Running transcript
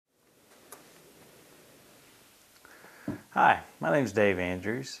Hi, my name is Dave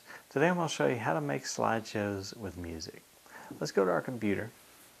Andrews. Today I'm going to show you how to make slideshows with music. Let's go to our computer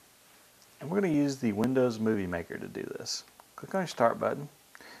and we're going to use the Windows Movie Maker to do this. Click on your Start button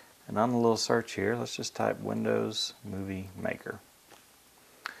and on the little search here, let's just type Windows Movie Maker.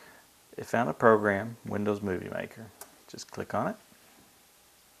 It found a program, Windows Movie Maker. Just click on it.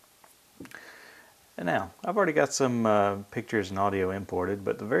 And now, I've already got some pictures and audio imported,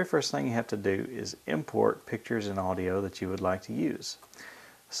 but the very first thing you have to do is import pictures and audio that you would like to use.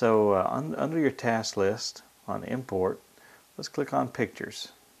 So under your task list on Import, let's click on Pictures.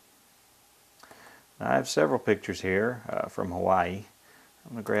 Now I have several pictures here from Hawaii.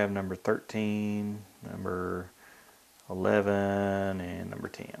 I'm going to grab number 13, number 11, and number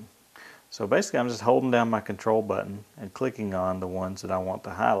 10. So basically I'm just holding down my control button and clicking on the ones that I want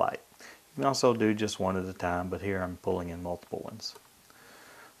to highlight. You can also do just one at a time, but here I'm pulling in multiple ones.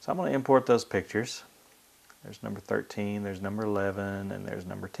 So I'm going to import those pictures. There's number 13, there's number 11, and there's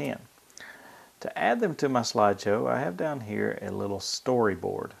number 10. To add them to my slideshow, I have down here a little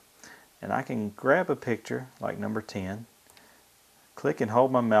storyboard. And I can grab a picture like number 10, click and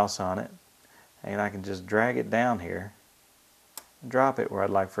hold my mouse on it, and I can just drag it down here and drop it where I'd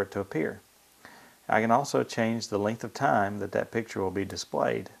like for it to appear. I can also change the length of time that that picture will be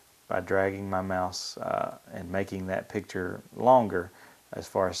displayed by dragging my mouse and making that picture longer as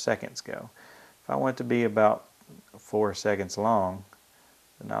far as seconds go. If I want it to be about 4 seconds long,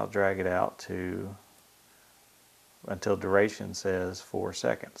 then I'll drag it out to until duration says 4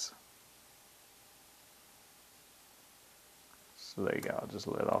 seconds. So there you go, I'll just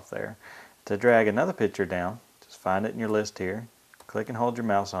let it off there. To drag another picture down, just find it in your list here, click and hold your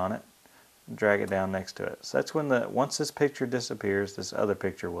mouse on it, and drag it down next to it. So that's when once this picture disappears, this other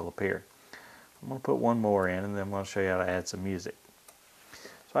picture will appear. I'm going to put one more in and then I'm going to show you how to add some music.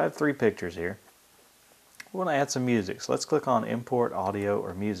 So I have 3 pictures here. We want to add some music, so let's click on Import Audio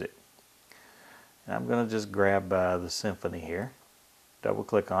or Music. And I'm going to just grab the symphony here, double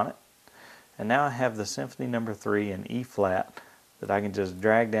click on it, and now I have the symphony number 3 in E flat that I can just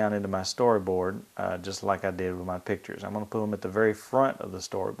drag down into my storyboard just like I did with my pictures. I'm going to put them at the very front of the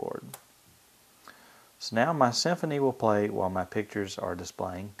storyboard. So now my symphony will play while my pictures are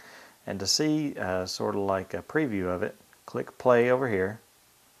displaying, and to see sort of like a preview of it, click play over here.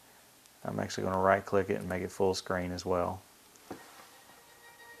 I'm actually going to right click it and make it full screen as well.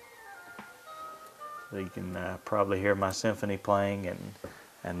 So you can probably hear my symphony playing,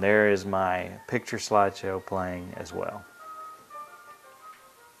 and there is my picture slideshow playing as well.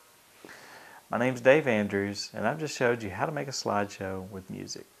 My name's Dave Andrews, and I've just showed you how to make a slideshow with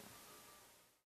music.